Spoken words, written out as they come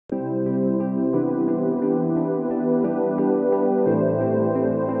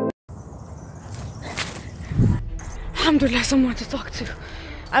Alhamdulillah, someone to talk to.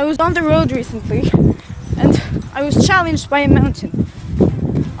 I was on the road recently and I was challenged by a mountain.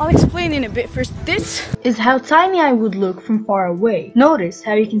 I'll explain in a bit. First, this is how tiny I would look from far away. Notice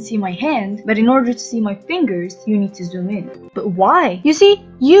how you can see my hand, but in order to see my fingers, you need to zoom in. But why? You see,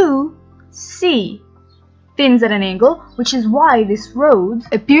 you see things at an angle, which is why this road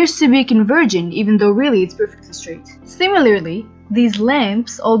appears to be convergent even though really it's perfectly straight. Similarly, these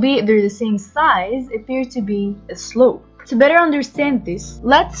lamps, albeit they're the same size, appear to be a slope. To better understand this,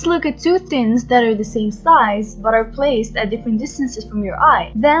 let's look at two things that are the same size but are placed at different distances from your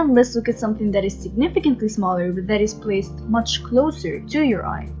eye. Then let's look at something that is significantly smaller but that is placed much closer to your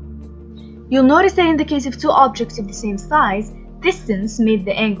eye. You'll notice that in the case of two objects of the same size, distance made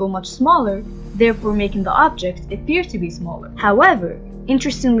the angle much smaller, therefore making the object appear to be smaller. However,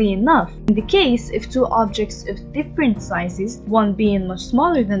 interestingly enough, in the case of two objects of different sizes, one being much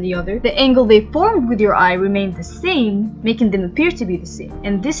smaller than the other, the angle they formed with your eye remained the same, making them appear to be the same.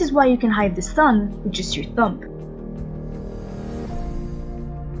 And this is why you can hide the sun with just your thumb.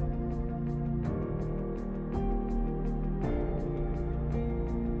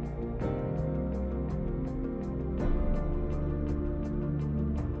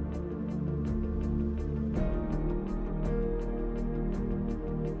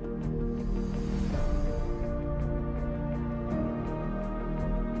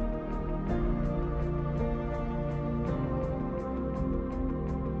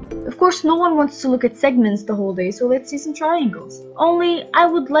 Of course, no one wants to look at segments the whole day, so let's see some triangles. Only, I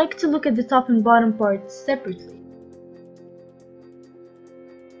would like to look at the top and bottom parts separately.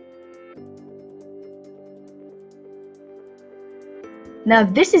 Now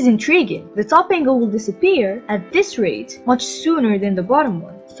this is intriguing. The top angle will disappear at this rate much sooner than the bottom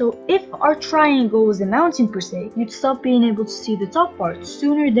one. So if our triangle was a mountain per se, you'd stop being able to see the top part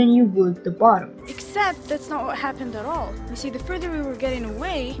sooner than you would the bottom. Except that's not what happened at all. You see, the further we were getting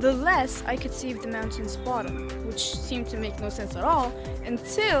away, the less I could see of the mountain's bottom, which seemed to make no sense at all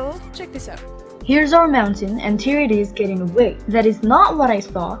until, check this out. Here's our mountain and here it is getting away. That is not what I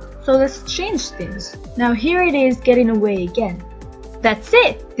saw, so let's change things. Now here it is getting away again. That's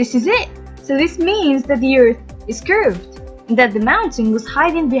it! This is it! So this means that the earth is curved, and that the mountain was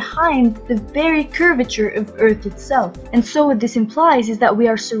hiding behind the very curvature of earth itself. And so what this implies is that we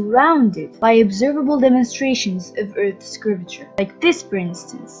are surrounded by observable demonstrations of earth's curvature. Like this, for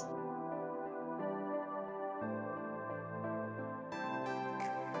instance.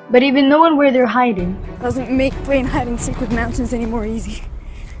 But even knowing where they're hiding doesn't make playing hide and seek with mountains any more easy.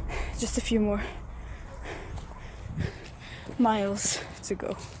 Just a few more miles to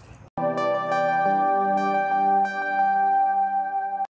go.